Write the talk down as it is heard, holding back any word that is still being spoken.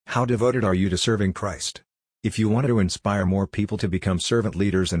How devoted are you to serving Christ? If you want to inspire more people to become servant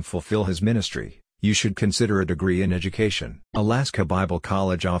leaders and fulfill His ministry, you should consider a degree in education. Alaska Bible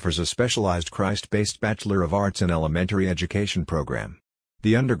College offers a specialized Christ-based Bachelor of Arts in Elementary Education program.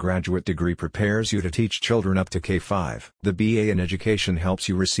 The undergraduate degree prepares you to teach children up to K-5. The BA in Education helps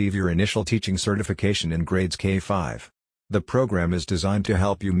you receive your initial teaching certification in grades K-5. The program is designed to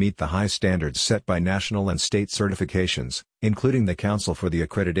help you meet the high standards set by national and state certifications, including the Council for the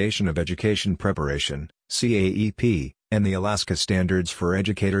Accreditation of Education Preparation, CAEP, and the Alaska Standards for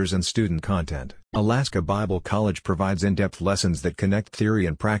Educators and Student Content. Alaska Bible College provides in-depth lessons that connect theory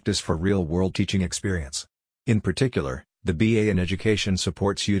and practice for real-world teaching experience. In particular, the BA in Education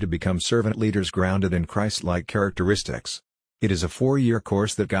supports you to become servant leaders grounded in Christ-like characteristics. It is a 4-year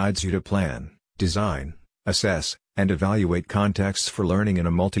course that guides you to plan, design, assess, and evaluate contexts for learning in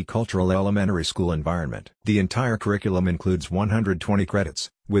a multicultural elementary school environment. The entire curriculum includes 120 credits,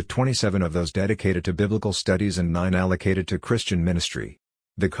 with 27 of those dedicated to biblical studies and 9 allocated to Christian ministry.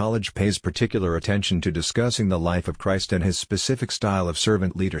 The college pays particular attention to discussing the life of Christ and His specific style of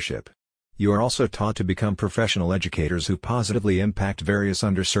servant leadership. You are also taught to become professional educators who positively impact various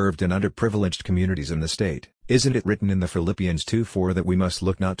underserved and underprivileged communities in the state. Isn't it written in the Philippians 2:4 that we must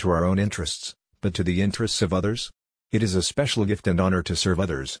look not to our own interests, but to the interests of others? It is a special gift and honor to serve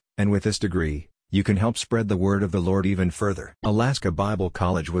others, and with this degree, you can help spread the word of the Lord even further. Alaska Bible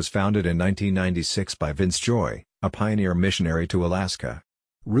College was founded in 1996 by Vince Joy, a pioneer missionary to Alaska.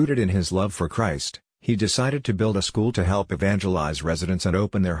 Rooted in his love for Christ, he decided to build a school to help evangelize residents and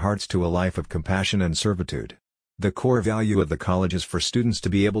open their hearts to a life of compassion and servitude. The core value of the college is for students to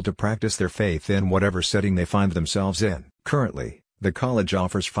be able to practice their faith in whatever setting they find themselves in. Currently, the college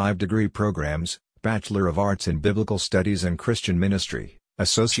offers 5 degree programs: Bachelor of Arts in Biblical Studies and Christian Ministry,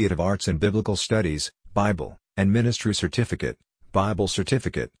 Associate of Arts in Biblical Studies, Bible, and Ministry Certificate, Bible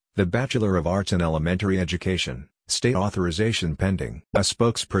Certificate, the Bachelor of Arts in Elementary Education, state authorization pending. A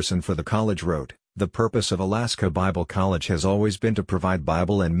spokesperson for the college wrote, "The purpose of Alaska Bible College has always been to provide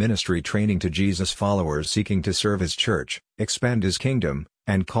Bible and ministry training to Jesus followers seeking to serve His church, expand His kingdom,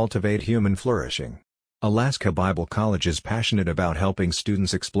 and cultivate human flourishing." Alaska Bible College is passionate about helping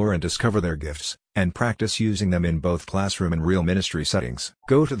students explore and discover their gifts, and practice using them in both classroom and real ministry settings.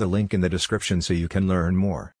 Go to the link in the description so you can learn more.